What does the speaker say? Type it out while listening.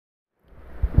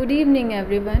Good evening,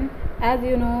 everyone. As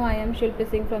you know, I am Shilpi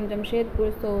Singh from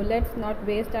Jamshedpur, so let's not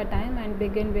waste our time and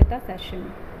begin with our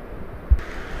session.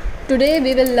 Today,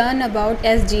 we will learn about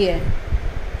SGA,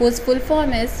 whose full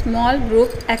form is Small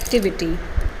Group Activity.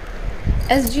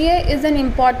 SGA is an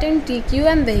important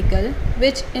TQM vehicle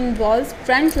which involves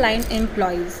frontline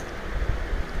employees.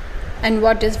 And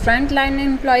what is frontline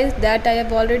employees? That I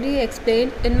have already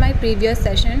explained in my previous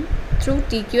session through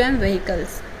TQM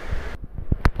vehicles.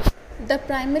 The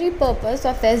primary purpose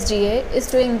of SGA is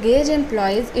to engage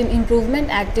employees in improvement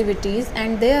activities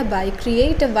and thereby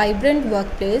create a vibrant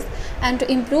workplace and to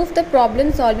improve the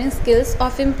problem-solving skills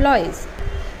of employees.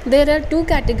 There are two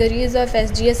categories of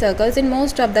SGA circles in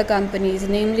most of the companies,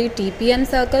 namely TPM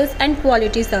circles and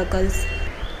quality circles.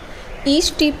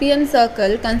 Each TPM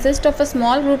circle consists of a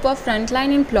small group of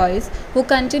frontline employees who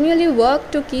continually work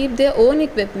to keep their own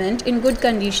equipment in good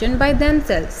condition by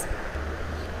themselves.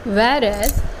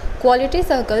 Whereas quality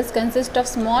circles consist of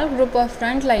small group of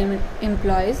frontline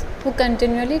employees who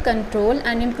continually control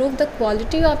and improve the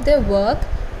quality of their work,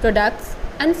 products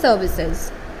and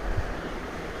services.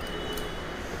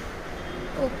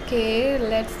 Okay,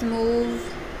 let's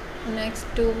move next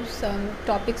to some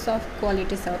topics of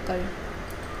quality circle.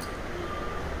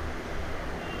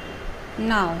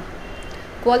 Now,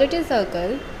 quality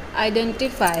circle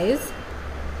identifies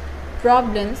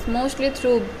problems mostly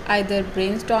through either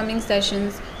brainstorming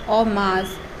sessions or mass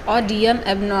or DM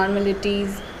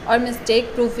abnormalities or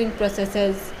mistake proofing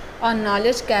processes or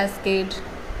knowledge cascade,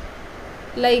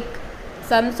 like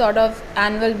some sort of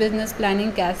annual business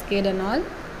planning cascade and all.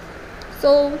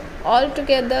 So all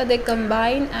together they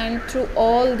combine, and through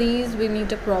all these we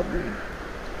meet a problem.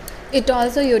 It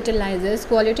also utilizes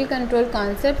quality control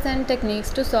concepts and techniques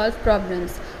to solve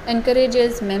problems,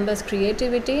 encourages members'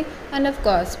 creativity, and of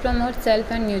course promotes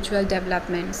self and mutual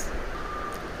developments.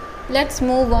 Let's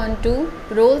move on to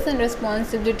roles and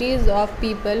responsibilities of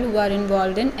people who are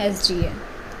involved in SGA.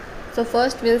 So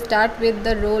first we'll start with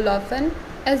the role of an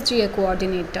SGA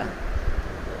coordinator.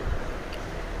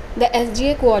 The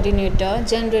SGA coordinator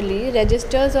generally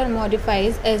registers or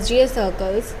modifies SGA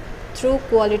circles through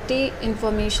Quality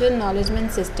Information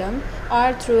Acknowledgement System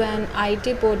or through an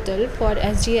IT portal for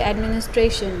SGA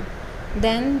administration.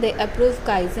 Then they approve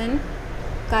Kaizen.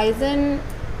 Kaizen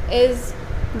is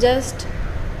just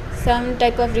some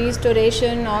type of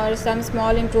restoration or some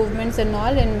small improvements and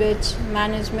all, in which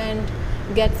management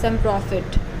gets some profit.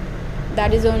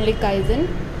 That is only Kaizen.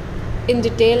 In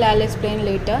detail I'll explain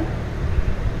later.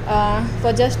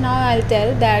 For just now I'll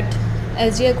tell that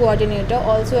SGA coordinator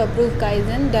also approve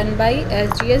Kaizen done by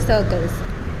SGA circles.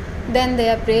 Then they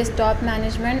appraise top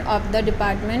management of the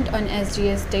department on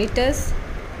SGA status.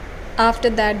 After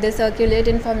that they circulate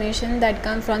information that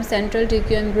come from central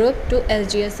TQM group to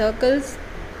SGA circles.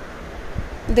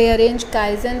 They arrange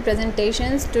Kaizen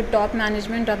presentations to top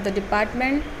management of the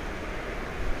department.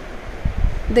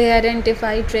 They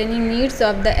identify training needs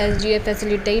of the SGA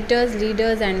facilitators,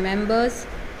 leaders and members.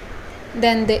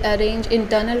 Then they arrange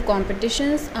internal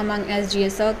competitions among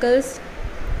SGA circles,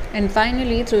 and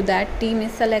finally through that team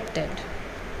is selected.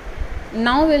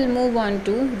 Now we'll move on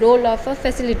to role of a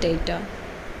facilitator.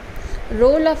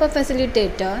 Role of a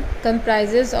facilitator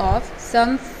comprises of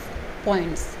some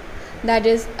points, that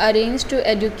is, arrange to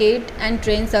educate and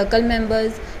train circle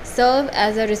members, serve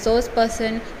as a resource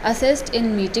person, assist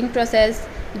in meeting process,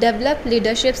 develop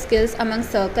leadership skills among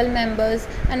circle members,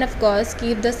 and of course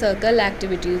keep the circle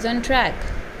activities on track.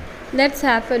 Let's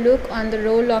have a look on the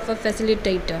role of a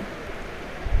facilitator.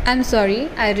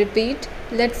 I repeat,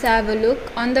 let's have a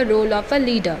look on the role of a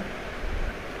leader.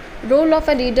 Role of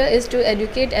a leader is to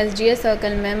educate SGA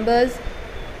circle members.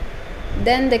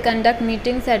 Then they conduct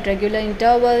meetings at regular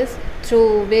intervals.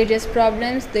 Through various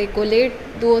problems they collate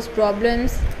those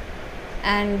problems,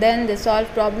 and then they solve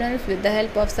problems with the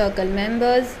help of circle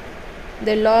members.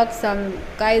 They log some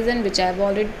Kaizen, which I have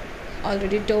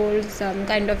already told, some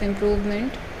kind of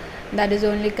improvement, that is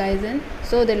only Kaizen.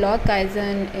 So they log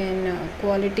Kaizen in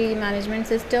quality management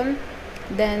system.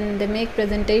 Then they make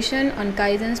presentation on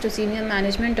Kaizens to senior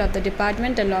management of the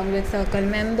department along with circle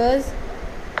members.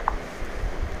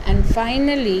 And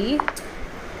finally,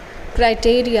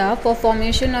 criteria for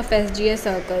formation of SGA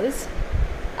circles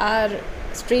are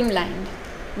streamlined.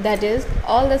 That is,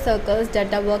 all the circles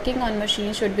that are working on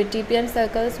machines should be TPM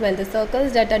circles, while the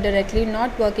circles that are directly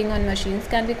not working on machines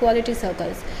can be quality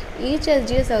circles. Each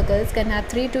SGA circles can have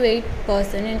 3 to 8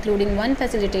 persons, including 1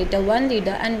 facilitator, 1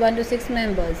 leader and 1 to 6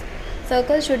 members.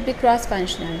 Circles should be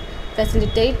cross-functional.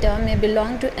 Facilitator may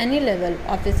belong to any level,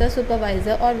 officer,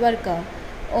 supervisor or worker.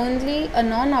 Only a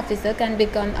non-officer can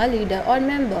become a leader or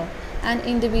member. An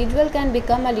individual can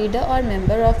become a leader or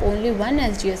member of only one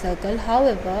SGA circle.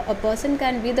 However, a person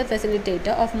can be the facilitator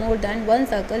of more than one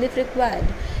circle if required.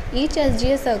 Each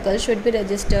SGA circle should be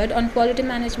registered on quality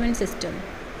management system.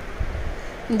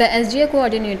 The SGA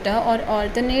coordinator or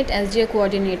alternate SGA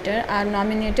coordinator are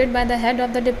nominated by the head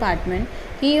of the department.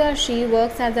 He or she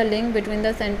works as a link between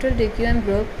the central TQM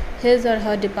group, his or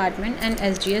her department, and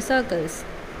SGA circles.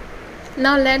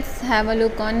 Now let's have a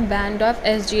look on band of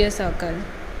SGA circle.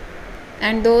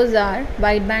 And those are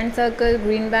white band circle,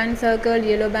 green band circle,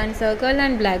 yellow band circle,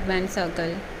 and black band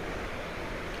circle.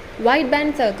 White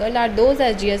band circle are those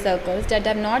SGA circles that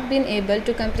have not been able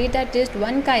to complete at least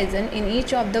one Kaizen in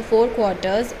each of the 4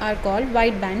 quarters are called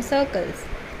white band circles.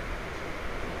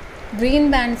 Green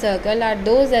band circle are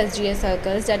those SGA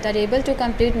circles that are able to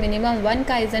complete minimum one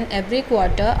Kaizen every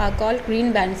quarter are called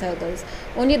green band circles.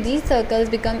 Only these circles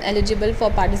become eligible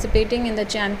for participating in the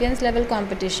champions level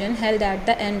competition held at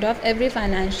the end of every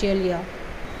financial year.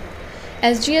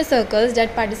 SGA circles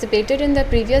that participated in the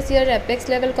previous year apex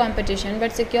level competition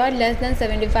but secured less than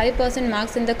 75%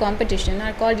 marks in the competition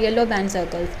are called yellow band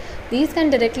circles. These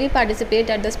can directly participate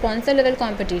at the sponsor level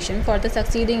competition for the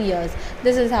succeeding years.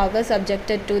 This is however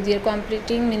subjected to their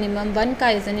completing minimum 1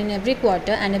 Kaizen in every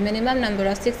quarter and a minimum number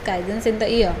of 6 Kaizens in the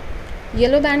year.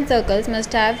 Yellow band circles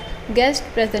must have guest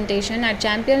presentation at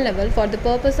champion level for the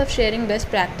purpose of sharing best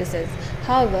practices.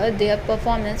 However, their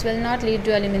performance will not lead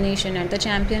to elimination at the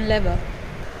champion level.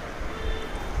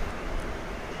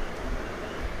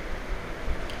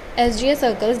 SGA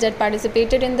circles that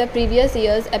participated in the previous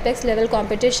year's apex level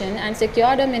competition and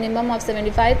secured a minimum of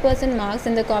 75% marks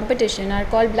in the competition are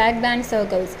called black band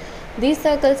circles. These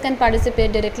circles can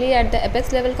participate directly at the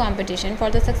apex level competition for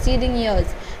the succeeding years.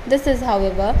 This is,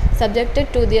 however,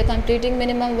 subjected to their completing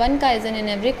minimum 1 Kaizen in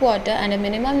every quarter and a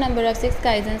minimum number of 6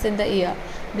 Kaizens in the year.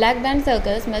 Black band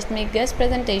circles must make guest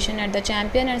presentation at the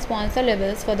champion and sponsor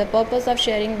levels for the purpose of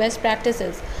sharing best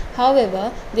practices.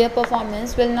 However, their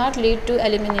performance will not lead to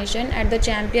elimination at the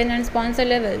champion and sponsor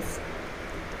levels.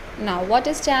 Now, what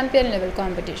is champion level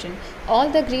competition? All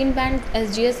the green band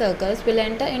SGA circles will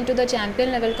enter into the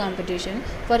champion level competition.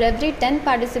 For every 10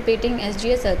 participating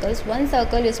SGA circles, one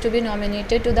circle is to be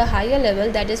nominated to the higher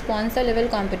level, that is sponsor level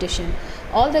competition.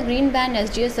 All the green band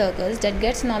SGA circles that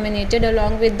gets nominated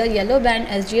along with the yellow band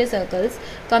SGA circles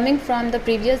coming from the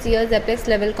previous year's apex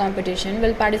level competition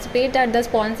will participate at the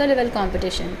sponsor level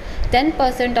competition.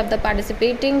 10% of the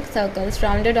participating circles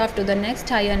rounded off to the next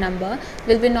higher number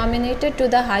will be nominated to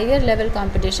the higher level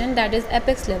competition, that is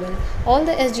apex level. All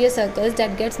the SGA circles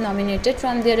that gets nominated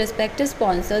from their respective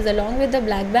sponsors along with the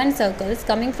black band circles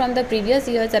coming from the previous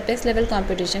year's apex level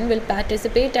competition will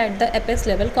participate at the apex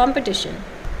level competition.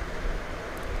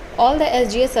 All the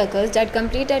SGA circles that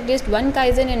complete at least one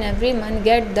Kaizen in every month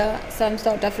get some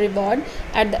sort of reward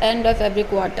at the end of every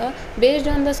quarter. Based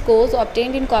on the scores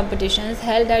obtained in competitions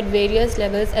held at various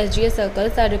levels, SGA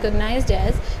circles are recognized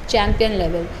as champion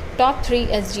level. Top 3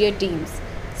 SGA teams.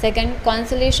 Second,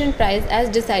 consolation prize as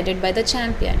decided by the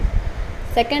champion.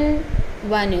 Second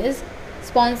one is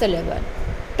sponsor level.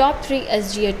 Top 3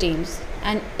 SGA teams.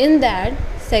 And in that,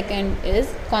 second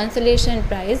is consolation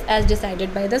prize as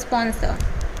decided by the sponsor.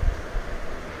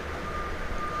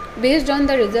 Based on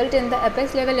the result in the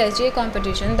apex level SGA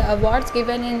competition, the awards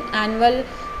given in annual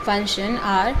function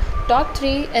are top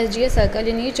 3 SGA circle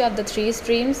in each of the 3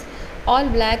 streams, all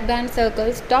black band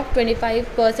circles, top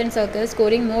 25% circles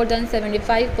scoring more than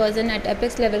 75% at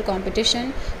apex level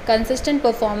competition, consistent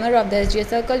performer of the SGA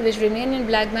circle which remain in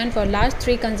black band for last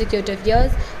 3 consecutive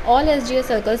years. All SGA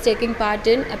circles taking part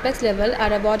in apex level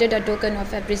are awarded a token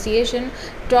of appreciation,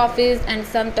 trophies and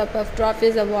some type of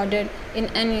trophies awarded in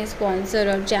any sponsor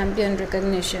or champion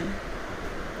recognition.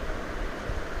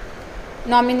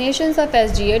 Nominations of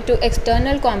SGA to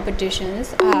external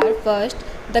competitions are: first,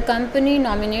 the company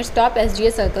nominates top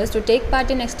SGA circles to take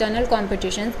part in external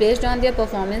competitions based on their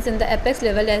performance in the apex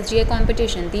level SGA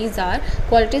competition. These are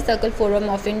Quality Circle Forum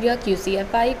of India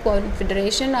QCFI,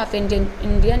 Confederation of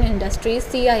Indian Industries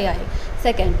CII.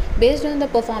 Second, based on the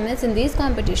performance in these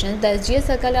competitions, the SGA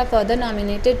circle are further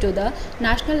nominated to the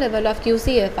national level of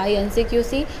QCFI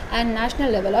NCQC and national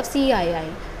level of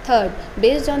CII. Third,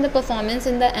 based on the performance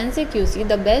in the NCQC,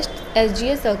 the best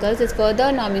SGA circles is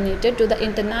further nominated to the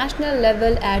international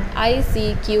level at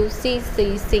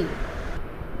ICQCCC.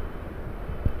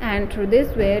 And through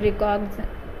this way,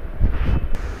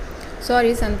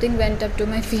 something went up to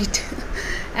my feet.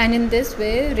 And in this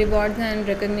way, rewards and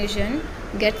recognition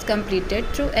gets completed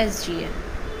through SGA.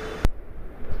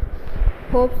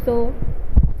 Hope so.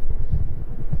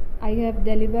 I have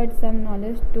delivered some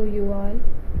knowledge to you all.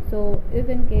 So if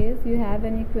in case you have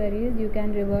any queries, you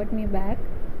can revert me back.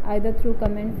 either through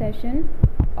comment session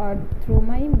or through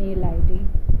my mail ID.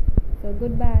 So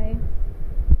goodbye.